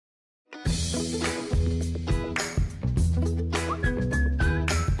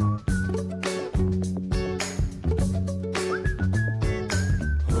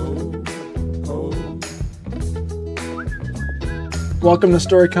Welcome to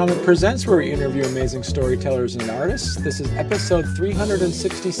Storycomic Presents, where we interview amazing storytellers and artists. This is episode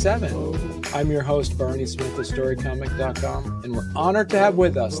 367. I'm your host, Barney Smith of Storycomic.com, and we're honored to have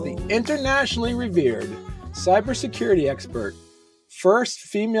with us the internationally revered cybersecurity expert, first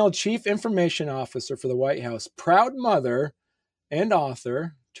female chief information officer for the White House, proud mother and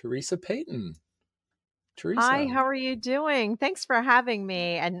author, Theresa Payton. Theresa. Hi, how are you doing? Thanks for having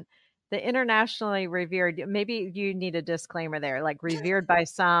me. And the internationally revered, maybe you need a disclaimer there, like revered by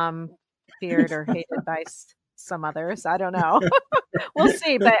some, feared or hated by some others. I don't know. We'll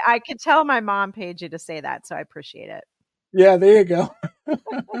see. But I could tell my mom paid you to say that, so I appreciate it. Yeah, there you go.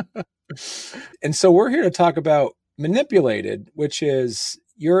 And so we're here to talk about Manipulated, which is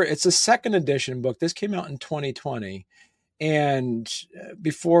it's a second edition book. This came out in 2020. And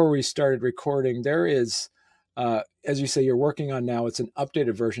before we started recording, there is, as you say, you're working on now, it's an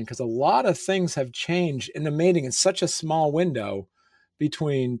updated version because a lot of things have changed in the making in such a small window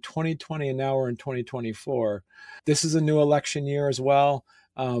between 2020 and now we're in 2024. This is a new election year as well.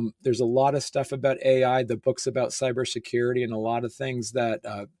 There's a lot of stuff about AI, the book's about cybersecurity, and a lot of things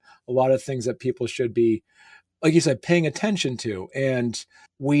that people should be, like you said, paying attention to. And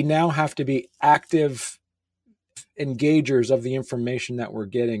we now have to be active engagers of the information that we're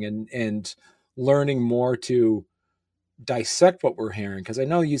getting and learning more to dissect what we're hearing. Because I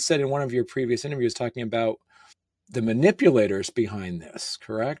know you said in one of your previous interviews talking about the manipulators behind this,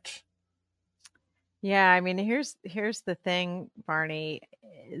 correct? Yeah, I mean, here's the thing, Barney,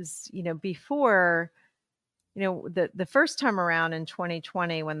 is, before, the first time around in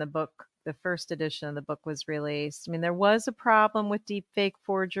 2020 when the first edition of the book was released, I mean, there was a problem with deepfake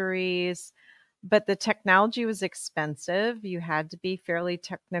forgeries, but the technology was expensive. You had to be fairly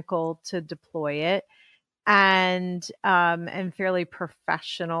technical to deploy it, and fairly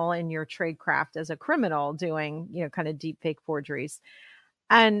professional in your tradecraft as a criminal doing, kind of deepfake forgeries.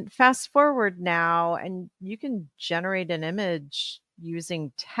 And fast forward now, and you can generate an image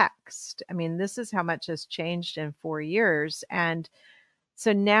using text. I mean, this is how much has changed in 4 years. And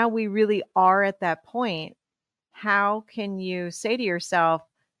so now we really are at that point. How can you say to yourself,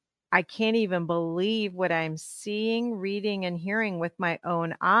 I can't even believe what I'm seeing, reading, and hearing with my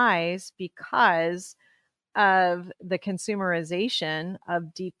own eyes because of the consumerization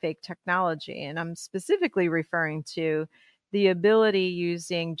of deepfake technology. And I'm specifically referring to the ability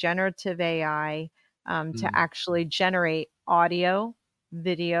using generative AI to actually generate audio,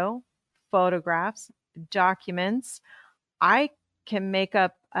 video, photographs, documents. I can make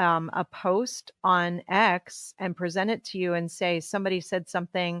up a post on X and present it to you and say, somebody said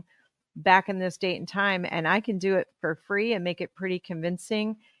something back in this date and time, and I can do it for free and make it pretty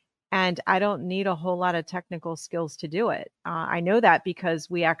convincing. And I don't need a whole lot of technical skills to do it. I know that because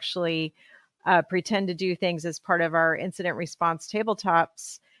we actually pretend to do things as part of our incident response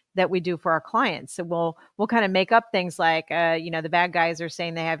tabletops that we do for our clients. So we'll kind of make up things like, the bad guys are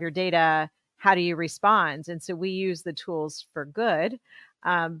saying they have your data. How do you respond? And so we use the tools for good.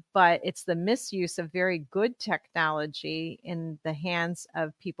 But it's the misuse of very good technology in the hands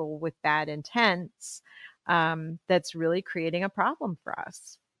of people with bad intents that's really creating a problem for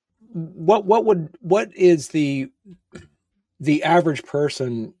us. What is the average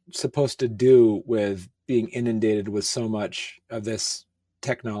person supposed to do with being inundated with so much of this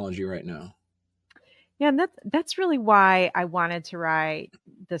technology right now? Yeah, and that's really why I wanted to write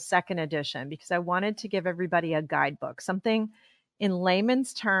the second edition, because I wanted to give everybody a guidebook, something in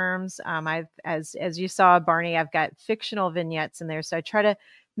layman's terms. I've, as you saw, Barney, I've got fictional vignettes in there. So I try to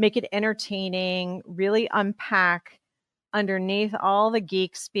make it entertaining, really unpack underneath all the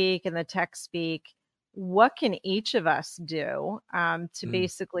geek speak and the tech speak, what can each of us do to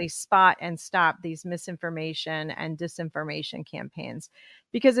basically spot and stop these misinformation and disinformation campaigns?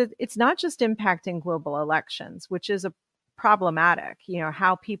 Because it's not just impacting global elections, which is a problematic,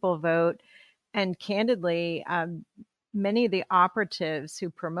 how people vote. And candidly, many of the operatives who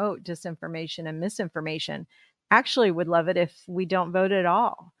promote disinformation and misinformation actually would love it if we don't vote at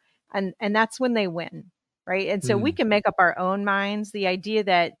all. And that's when they win, right? And so we can make up our own minds. The idea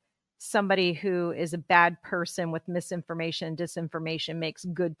that somebody who is a bad person with misinformation and disinformation makes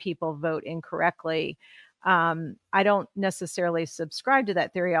good people vote incorrectly, I don't necessarily subscribe to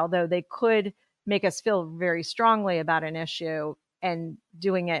that theory, although they could make us feel very strongly about an issue and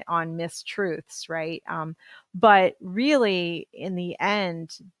doing it on mistruths, right? But really, in the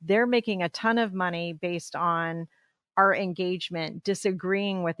end, they're making a ton of money based on our engagement,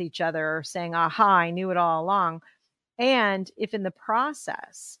 disagreeing with each other, or saying, aha, I knew it all along. And if in the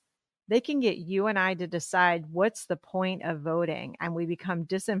process, they can get you and I to decide what's the point of voting, and we become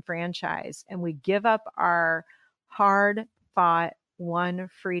disenfranchised and we give up our hard fought won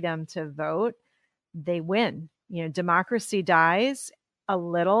freedom to vote, they win. Democracy dies a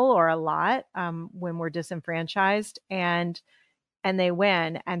little or a lot when we're disenfranchised, and they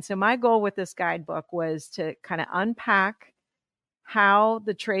win. And so my goal with this guidebook was to kind of unpack how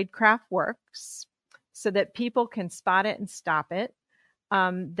the tradecraft works so that people can spot it and stop it,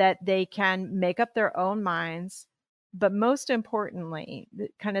 that they can make up their own minds. But most importantly,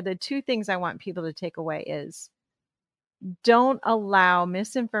 kind of the two things I want people to take away is, don't allow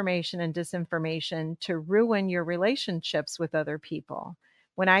misinformation and disinformation to ruin your relationships with other people.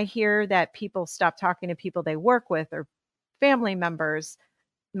 When I hear that people stop talking to people they work with or family members,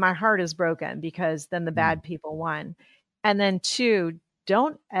 my heart is broken, because then the bad people won. And then two,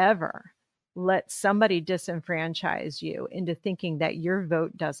 don't ever let somebody disenfranchise you into thinking that your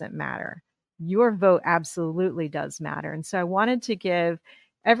vote doesn't matter. Your vote absolutely does matter. And so I wanted to give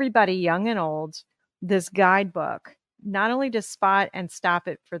everybody, young and old, this guidebook, not only to spot and stop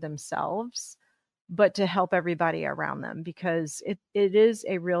it for themselves, but to help everybody around them, because it is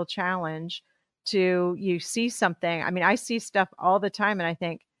a real challenge to, you see something. I mean, I see stuff all the time and I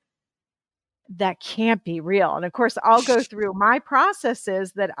think, that can't be real. And of course, I'll go through my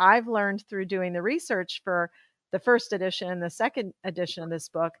processes that I've learned through doing the research for the first edition and the second edition of this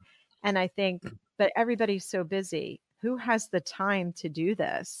book. And I think, but everybody's so busy. Who has the time to do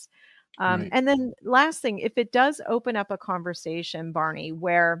this? Right. And then last thing, if it does open up a conversation, Barney,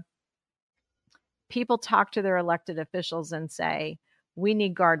 where people talk to their elected officials and say, we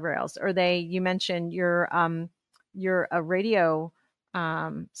need guardrails, or you mentioned you're a radio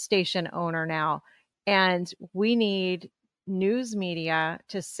station owner now, and we need news media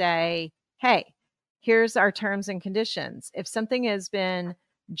to say, hey, here's our terms and conditions. If something has been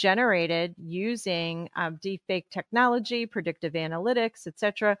generated using deepfake technology, predictive analytics,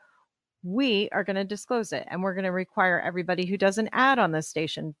 etc., we are going to disclose it, and we're going to require everybody who does an ad on the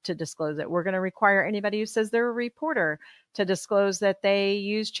station to disclose it. We're going to require anybody who says they're a reporter to disclose that they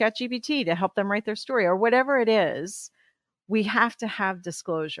use ChatGPT to help them write their story, or whatever it is. We have to have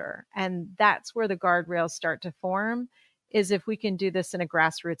disclosure. And that's where the guardrails start to form, is if we can do this in a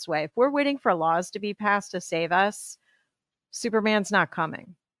grassroots way. If we're waiting for laws to be passed to save us, Superman's not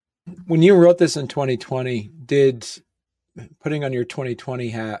coming. When you wrote this in 2020, putting on your 2020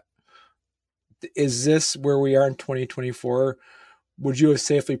 hat, is this where we are in 2024? Would you have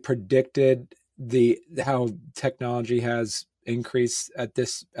safely predicted how technology has increased at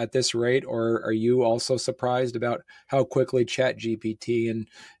this rate, or are you also surprised about how quickly ChatGPT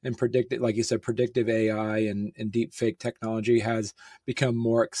and predicted, like you said, predictive AI and deep fake technology has become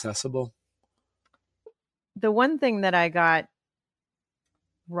more accessible? The one thing that I got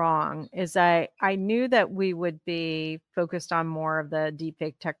wrong is I knew that we would be focused on more of the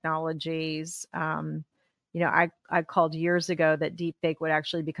deepfake technologies. I called years ago that deepfake would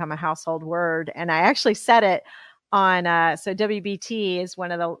actually become a household word, and I actually said it on. So WBT is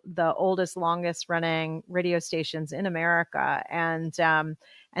one of the oldest, longest running radio stations in America, and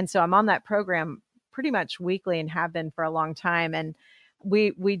so I'm on that program pretty much weekly and have been for a long time, and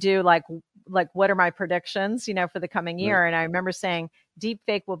we do like what are my predictions, for the coming year. Right. And I remember saying deep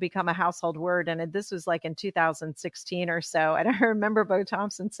fake will become a household word. And this was like in 2016 or so. And I remember Bo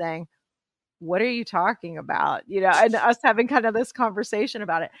Thompson saying, what are you talking about? And us having kind of this conversation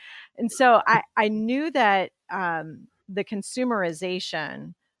about it. And so I knew that the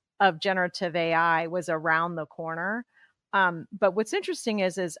consumerization of generative AI was around the corner. But what's interesting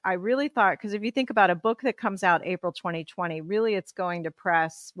is I really thought, because if you think about a book that comes out April 2020, really it's going to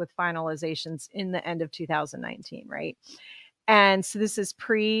press with finalizations in the end of 2019, right? And so this is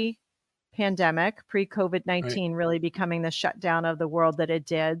pre-pandemic, pre-COVID-19, right, really becoming the shutdown of the world that it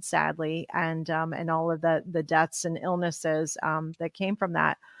did, sadly, and all of the deaths and illnesses that came from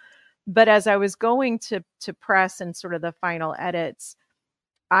that. But as I was going to press and sort of the final edits,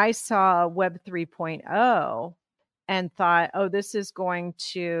 I saw Web 3.0 and thought, oh, this is going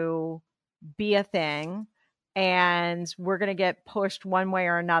to be a thing, and we're going to get pushed one way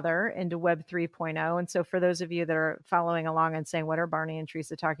or another into Web 3.0. And so for those of you that are following along and saying, what are Barney and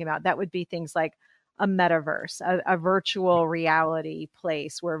Theresa talking about? That would be things like a metaverse, a virtual reality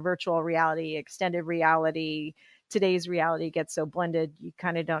place where virtual reality, extended reality, today's reality gets so blended, you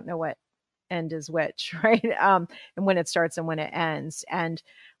kind of don't know what end is which, right? And when it starts and when it ends. And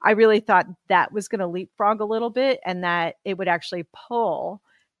I really thought that was going to leapfrog a little bit, and that it would actually pull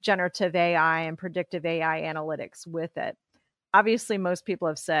generative AI and predictive AI analytics with it. Obviously, most people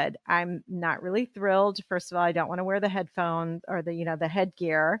have said, I'm not really thrilled. First of all, I don't want to wear the headphones or the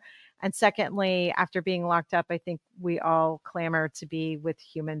headgear. And secondly, after being locked up, I think we all clamor to be with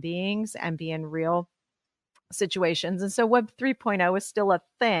human beings and be in real situations. And so Web 3.0 is still a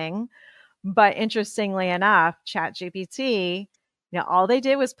thing. But interestingly enough, ChatGPT, all they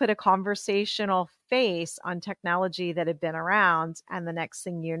did was put a conversational face on technology that had been around. And the next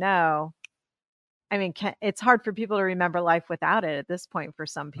thing you know, I mean, it's hard for people to remember life without it at this point for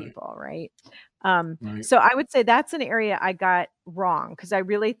some people, right? Right. So I would say that's an area I got wrong because I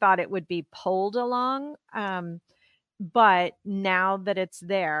really thought it would be pulled along. But now that it's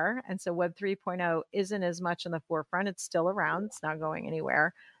there, and so Web 3.0 isn't as much in the forefront, it's still around, it's not going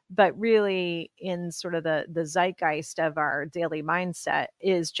anywhere. But really, in sort of the zeitgeist of our daily mindset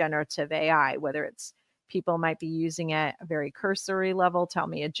is generative AI, whether it's people might be using it a very cursory level, tell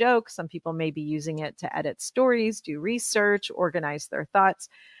me a joke. Some people may be using it to edit stories, do research, organize their thoughts.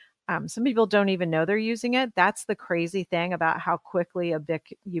 Some people don't even know they're using it. That's the crazy thing about how quickly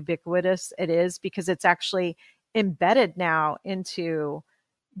ubiquitous it is, because it's actually embedded now into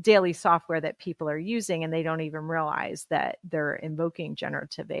daily software that people are using, and they don't even realize that they're invoking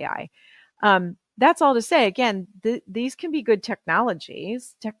generative AI. That's all to say, again, these can be good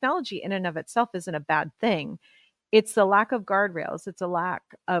technologies. Technology in and of itself isn't a bad thing. It's the lack of guardrails. It's a lack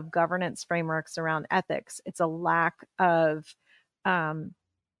of governance frameworks around ethics. It's a lack of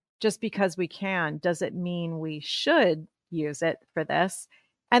just because we can, does it mean we should use it for this?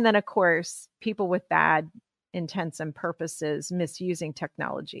 And then, of course, people with bad intents and purposes misusing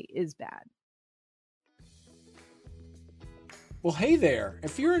technology is bad. Well, hey there.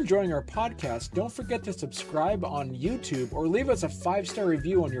 If you're enjoying our podcast, don't forget to subscribe on YouTube or leave us a 5-star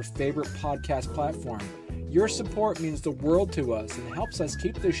review on your favorite podcast platform. Your support means the world to us and helps us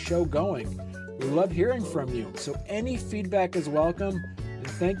keep this show going. We love hearing from you, so any feedback is welcome. And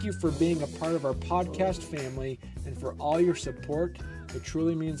thank you for being a part of our podcast family and for all your support. It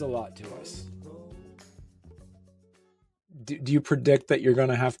truly means a lot to us. Do you predict that you're going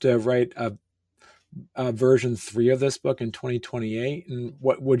to have to write a version 3 of this book in 2028? And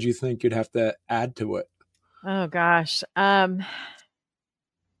what would you think you'd have to add to it? Oh, gosh. I'm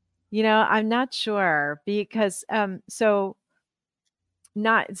not sure because so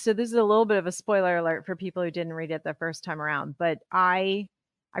this is a little bit of a spoiler alert for people who didn't read it the first time around, but I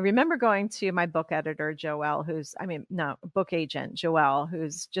remember going to my book editor, Joelle, book agent, Joelle,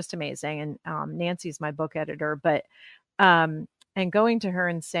 who's just amazing. And Nancy's my book editor, but and going to her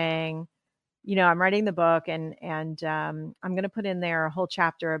and saying, I'm writing the book and I'm going to put in there a whole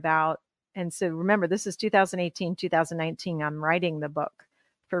chapter about, and so remember, this is 2018, 2019. I'm writing the book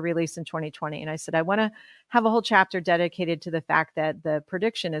for release in 2020. And I said, I want to have a whole chapter dedicated to the fact that the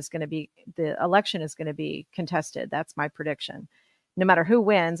election is going to be contested. That's my prediction. No matter who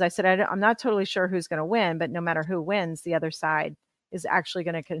wins, I said, I'm not totally sure who's going to win, but no matter who wins, the other side is actually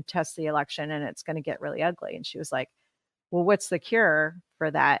going to contest the election and it's going to get really ugly. And she was like, well, what's the cure for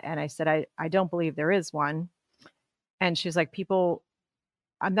that? And I said, I don't believe there is one. And she's like,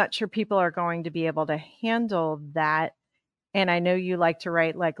 I'm not sure people are going to be able to handle that. And I know you like to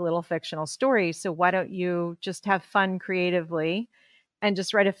write like little fictional stories. So why don't you just have fun creatively and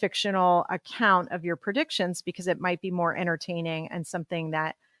just write a fictional account of your predictions, because it might be more entertaining and something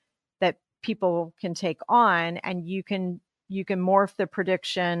that people can take on, and you can morph the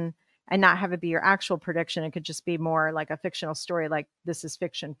prediction and not have it be your actual prediction. It could just be more like a fictional story, like this is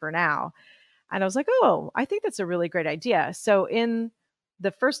fiction for now. And I was like, oh, I think that's a really great idea. So in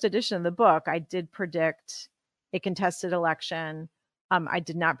the first edition of the book, I did predict a contested election. I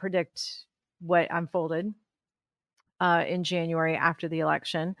did not predict what unfolded in January after the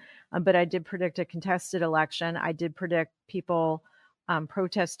election, but I did predict a contested election. I did predict people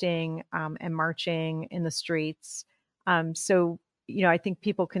protesting and marching in the streets. So, I think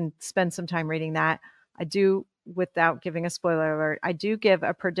people can spend some time reading that. I do, without giving a spoiler alert, I do give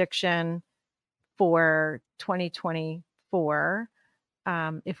a prediction for 2024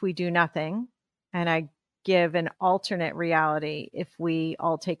 if we do nothing. And I give an alternate reality if we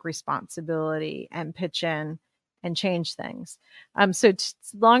all take responsibility and pitch in and change things. So it's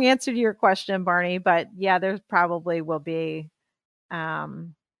a long answer to your question, Barney, but yeah, there probably will be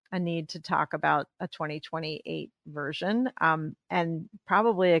a need to talk about a 2028 version and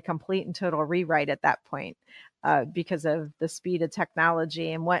probably a complete and total rewrite at that point because of the speed of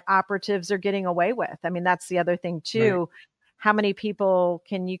technology and what operatives are getting away with. I mean, that's the other thing too. Right. How many people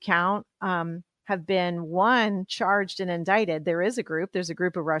can you count have been charged and indicted? There's a group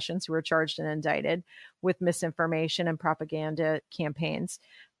of Russians who were charged and indicted with misinformation and propaganda campaigns.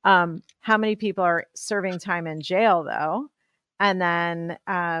 How many people are serving time in jail, though? And then,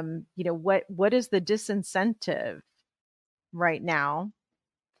 what is the disincentive right now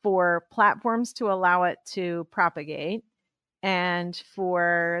for platforms to allow it to propagate and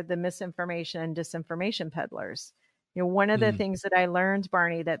for the misinformation and disinformation peddlers? One of the things that I learned,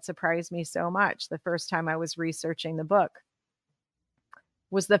 Barney, that surprised me so much the first time I was researching the book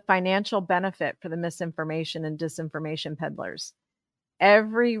was the financial benefit for the misinformation and disinformation peddlers.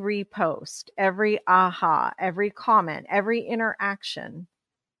 Every repost, every aha, every comment, every interaction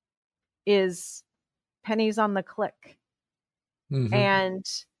is pennies on the click. Mm-hmm. And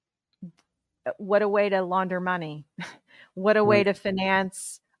what a way to launder money. What a way to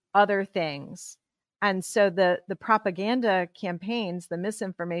finance other things. And so the propaganda campaigns, the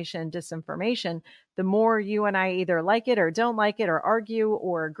misinformation, disinformation, the more you and I either like it or don't like it or argue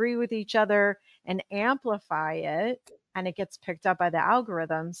or agree with each other and amplify it, and it gets picked up by the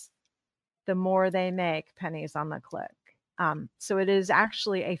algorithms, the more they make pennies on the click. So it is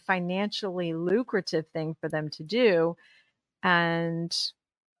actually a financially lucrative thing for them to do. And,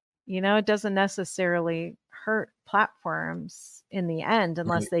 it doesn't necessarily hurt platforms in the end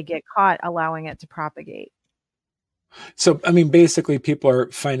unless they get caught allowing it to propagate. So, I mean, basically, people are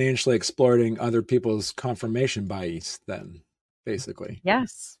financially exploiting other people's confirmation bias. Then, basically,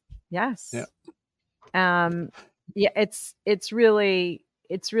 yes. Yeah. It's really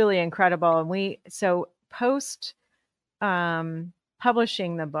incredible. And so post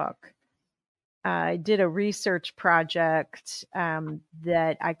publishing the book, I did a research project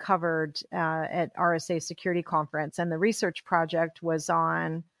that I covered at RSA Security Conference, and the research project was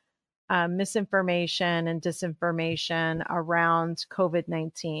on misinformation and disinformation around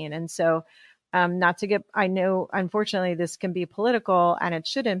COVID-19. And so, not to get, I know, unfortunately, this can be political, and it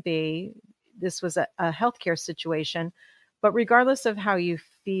shouldn't be. This was a healthcare situation, but regardless of how you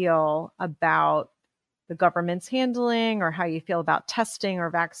feel about the government's handling or how you feel about testing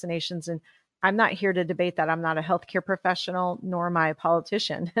or vaccinations, and I'm not here to debate that. I'm not a healthcare professional, nor am I a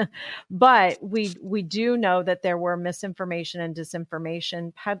politician. But we do know that there were misinformation and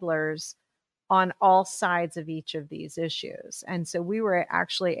disinformation peddlers on all sides of each of these issues. And so we were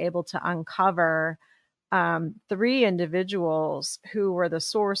actually able to uncover 3 individuals who were the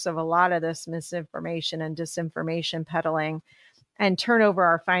source of a lot of this misinformation and disinformation peddling, and turn over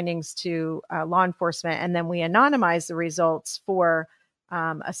our findings to law enforcement. And then we anonymize the results for a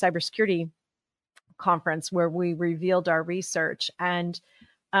cybersecurity conference where we revealed our research. And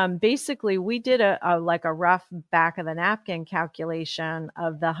basically, we did a rough back of the napkin calculation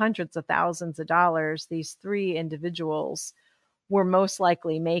of the hundreds of thousands of dollars these 3 individuals were most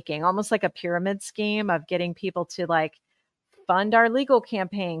likely making, almost like a pyramid scheme of getting people to fund our legal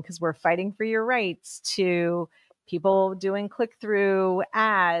campaign because we're fighting for your rights, to people doing click-through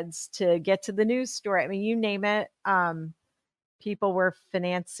ads to get to the news story. I mean, you name it. People were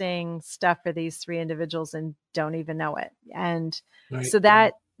financing stuff for these 3 individuals and don't even know it. And so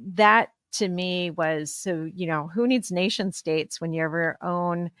that to me was, so, who needs nation states when you have your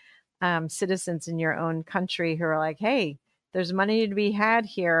own citizens in your own country who are like, hey, there's money to be had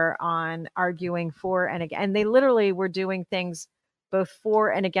here on arguing for and against. And they literally were doing things both for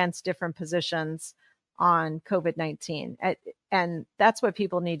and against different positions on COVID-19. And that's what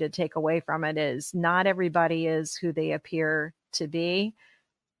people need to take away from it, is not everybody is who they appear to be.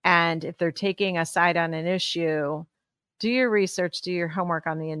 And if they're taking a side on an issue, do your research, do your homework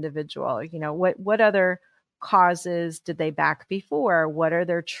on the individual. What other causes did they back before? What are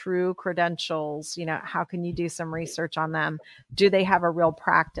their true credentials? How can you do some research on them? Do they have a real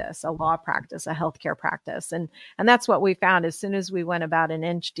practice, a law practice, a healthcare practice? And that's what we found as soon as we went about an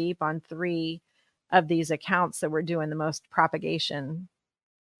inch deep on 3 of these accounts that were doing the most propagation.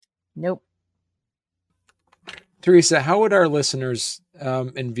 Nope. Theresa, how would our listeners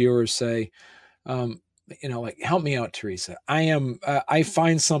and viewers say, help me out, Theresa? I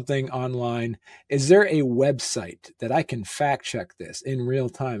find something online. Is there a website that I can fact check this in real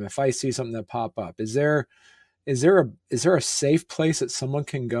time if I see something that pop up? Is there a safe place that someone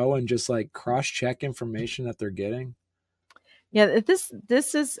can go and just cross check information that they're getting? Yeah,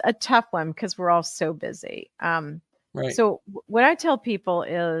 this is a tough one because we're all so busy. Right. So what I tell people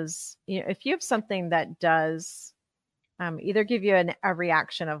is, if you have something that does either give you a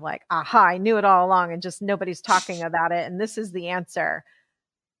reaction of aha, I knew it all along and just nobody's talking about it, and this is the answer,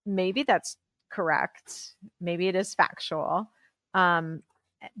 maybe that's correct. Maybe it is factual,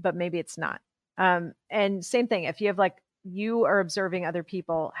 but maybe it's not. And same thing, if you have you are observing other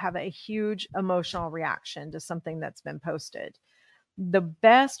people have a huge emotional reaction to something that's been posted, the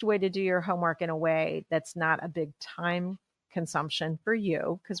best way to do your homework in a way that's not a big time consumption for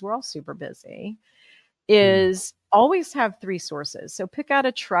you, because we're all super busy, Mm. is always have 3 sources. So pick out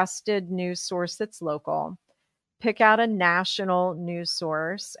a trusted news source that's local, pick out a national news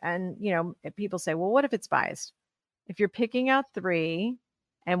source. And, if people say, well, what if it's biased? If you're picking out 3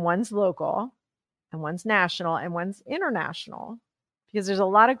 and one's local and one's national and one's international, because there's a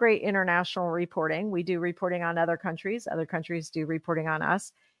lot of great international reporting. We do reporting on other countries do reporting on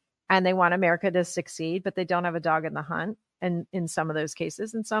us, and they want America to succeed, but they don't have a dog in the hunt. And in some of those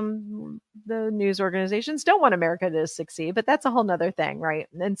cases, and the news organizations don't want America to succeed, but that's a whole nother thing, right?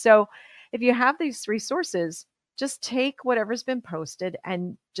 And so if you have these 3 sources, just take whatever's been posted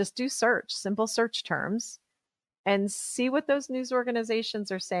and just do simple search terms, and see what those news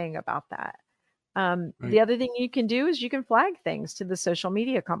organizations are saying about that. Right. The other thing you can do is you can flag things to the social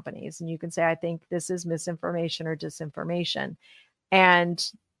media companies, and you can say, I think this is misinformation or disinformation,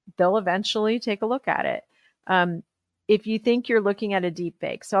 and they'll eventually take a look at it. If you think you're looking at a deep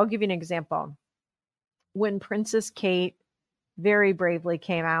fake, so I'll give you an example. When Princess Kate very bravely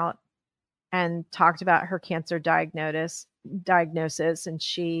came out and talked about her cancer diagnosis, and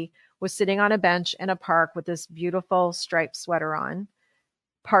she was sitting on a bench in a park with this beautiful striped sweater on.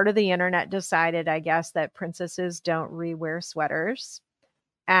 Part of the internet decided, I guess, that princesses don't rewear sweaters.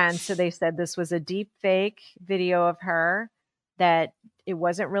 And so they said this was a deep fake video of her, that it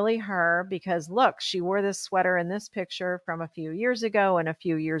wasn't really her, because look, she wore this sweater in this picture from a few years ago and a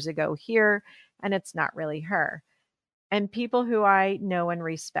few years ago here, and it's not really her. And people who I know and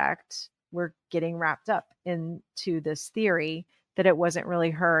respect were getting wrapped up into this theory that it wasn't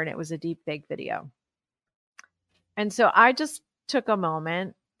really her and it was a deep fake video. And so I just took a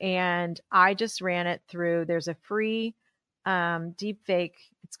moment and I just ran it through. There's a free deep fake.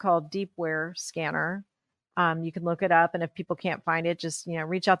 It's called Deepware Scanner. You can look it up, and if people can't find it, just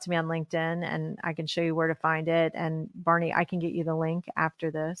reach out to me on LinkedIn, and I can show you where to find it. And Barney, I can get you the link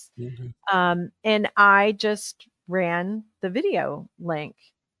after this. Okay. And I just ran the video link,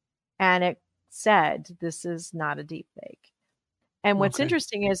 and it said this is not a deep fake. And what's Okay.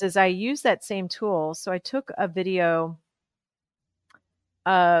 interesting is I use that same tool. So I took a video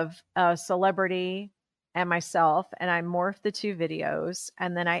of a celebrity and myself, and I morphed the 2 videos,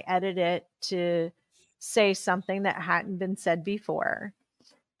 and then I edited it to say something that hadn't been said before.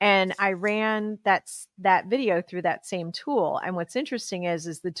 And I ran that video through that same tool. And what's interesting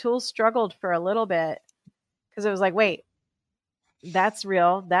is the tool struggled for a little bit, because it was like, wait, that's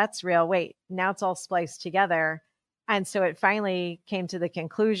real. That's real. Wait, now it's all spliced together. And so it finally came to the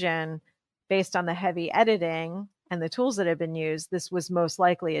conclusion, based on the heavy editing and the tools that have been used, this was most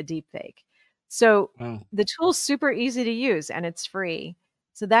likely a deep fake. So Wow. the tool's super easy to use and it's free.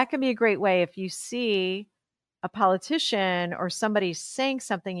 So that can be a great way if you see a politician or somebody saying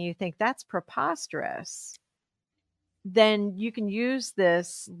something you think that's preposterous, then you can use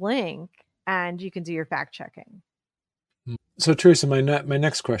this link and you can do your fact checking. So Teresa, my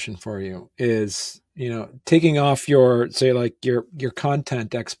next question for you is, taking off your, say, like your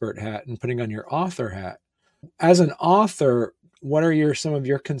content expert hat and putting on your author hat. As an author, what are some of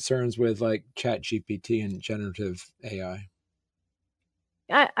your concerns with like Chat GPT and generative AI?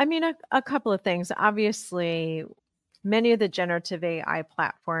 I mean, a couple of things. Obviously, many of the generative AI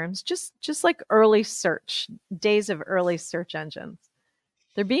platforms, just like early search, days of early search engines,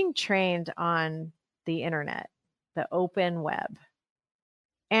 they're being trained on the internet, the open web.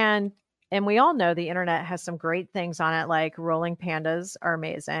 And we all know the internet has some great things on it, like rolling pandas are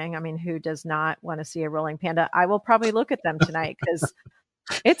amazing. I mean, who does not want to see a rolling panda? I will probably look at them tonight, because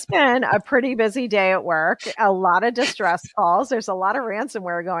it's been a pretty busy day at work, a lot of distress calls. There's a lot of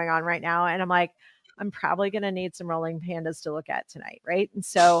ransomware going on right now. And I'm like, I'm probably going to need some rolling pandas to look at tonight. Right. And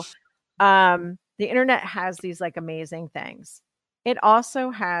so the internet has these like amazing things. It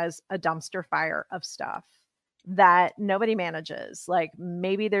also has a dumpster fire of stuff that nobody manages. Like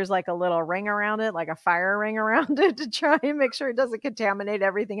maybe there's like a little ring around it, like a fire ring around it, to try and make sure it doesn't contaminate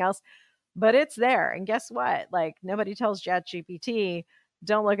everything else. But it's there. And guess what? Like nobody tells ChatGPT,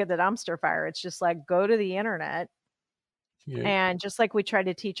 don't look at the dumpster fire. It's just like, go to the internet. Yeah. And just like we try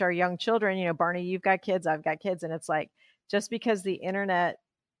to teach our young children, Barney, you've got kids, I've got kids. And it's like, just because the internet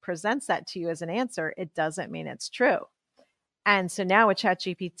presents that to you as an answer, it doesn't mean it's true. And so now with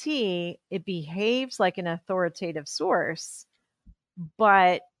ChatGPT, it behaves like an authoritative source,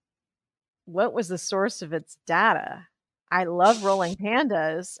 but what was the source of its data? I love rolling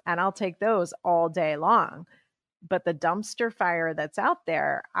pandas and I'll take those all day long. But the dumpster fire that's out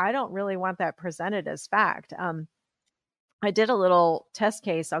there, I don't really want that presented as fact. I did a little test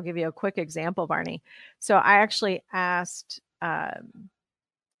case. I'll give you a quick example, Barney. So I actually asked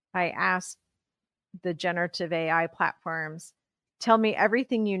the generative AI platforms, tell me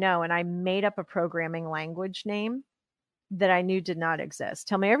everything you know. And I made up a programming language name that I knew did not exist.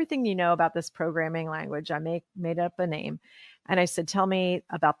 Tell me everything you know about this programming language. Made up a name. And I said, tell me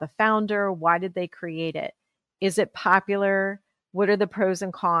about the founder. Why did they create it? Is it popular? What are the pros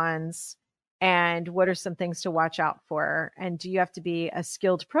and cons? And what are some things to watch out for? And do you have to be a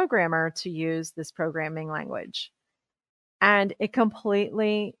skilled programmer to use this programming language? And it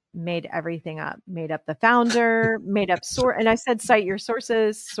completely made everything up, made up the founder, made up source. And I said, cite your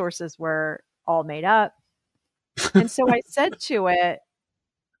sources. Sources were all made up. And so I said to it,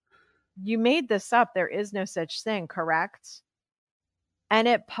 you made this up. There is no such thing, correct? And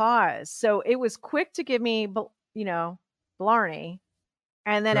it paused. So it was quick to give me, Blarney.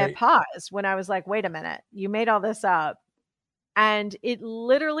 And then it Right. paused when I was like, wait a minute, you made all this up. And it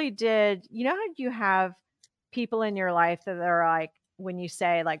literally did. You know how you have people in your life that are like, when you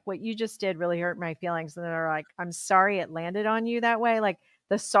say, like, what you just did really hurt my feelings. And they're like, I'm sorry it landed on you that way. Like,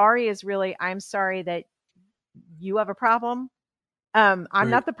 the sorry is really, I'm sorry that you have a problem. I'm Right.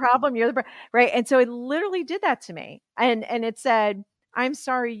 not the problem. You're the right. And so it literally did that to me. And it said, I'm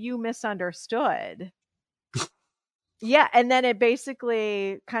sorry you misunderstood. Yeah. And then it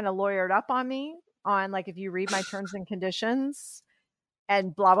basically kind of lawyered up on me on, like, if you read my terms and conditions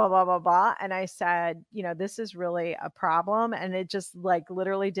and blah, blah, blah, blah, blah. And I said, this is really a problem. And it just, like,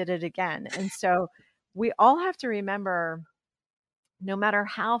 literally did it again. And so we all have to remember, no matter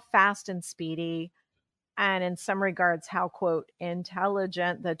how fast and speedy, and in some regards, how, quote,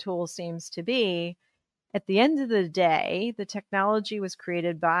 intelligent the tool seems to be, at the end of the day, the technology was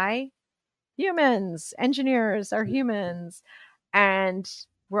created by humans. Engineers are humans. And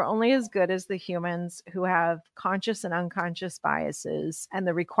we're only as good as the humans who have conscious and unconscious biases and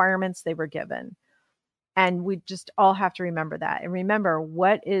the requirements they were given. And we just all have to remember that. And remember,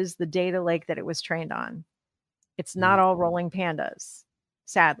 what is the data lake that it was trained on? It's not Yeah. all rolling pandas,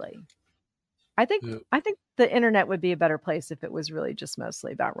 sadly. I think Yeah. I think the internet would be a better place if it was really just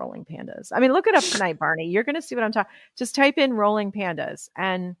mostly about rolling pandas. I mean, look it up tonight, Barney. You're going to see what I'm talking. Just type in rolling pandas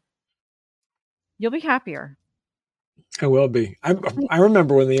and you'll be happier. I will be. I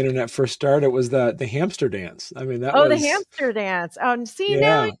remember when the internet first started, it was the hamster dance. I mean, that Oh, the was, hamster dance. Oh, and see,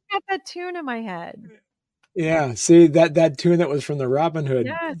 now yeah. you got that tune in my head. Yeah. See that tune that was from the Robin Hood,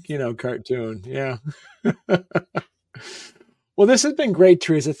 Yes. cartoon. Yeah. Well, this has been great,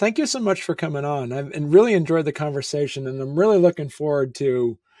 Theresa. Thank you so much for coming on. I've and really enjoyed the conversation, and I'm really looking forward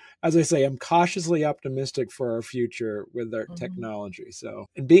to, as I say, I'm cautiously optimistic for our future with our Mhm. technology. So,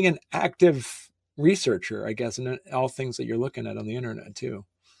 and being an active researcher, I guess, and all things that you're looking at on the internet too.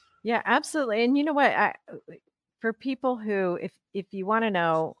 Yeah, absolutely. And you know what? For people who, if you want to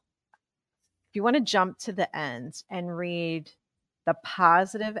know, if you want to jump to the end and read the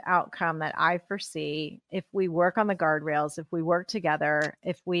positive outcome that I foresee if we work on the guardrails, if we work together,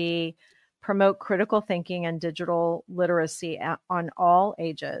 if we promote critical thinking and digital literacy on all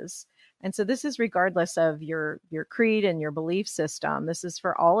ages. And so this is regardless of your creed and your belief system. This is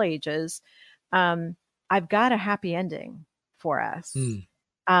for all ages. Um, I've got a happy ending for us.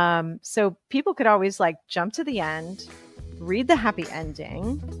 Hmm. So people could always, like, jump to the end, read the happy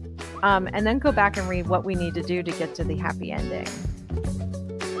ending, and then go back and read what we need to do to get to the happy ending.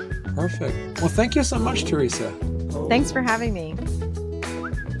 Perfect. Well, thank you so much, Theresa. Thanks for having me.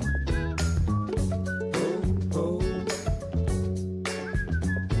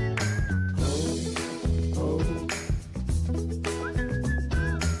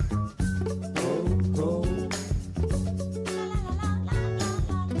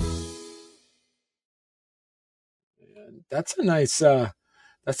 That's a nice.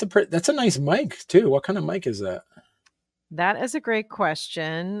 That's a nice mic too. What kind of mic is that? That is a great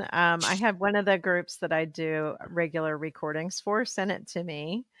question. I had one of the groups that I do regular recordings for send it to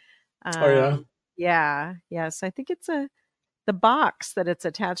me. Oh yeah. Yeah, yes, I think the box that it's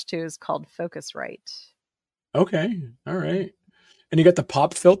attached to is called Focusrite. Okay. All right. And you got the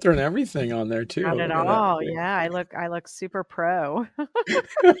pop filter and everything on there too. Not at Look at that all. thing. Yeah, I look super pro.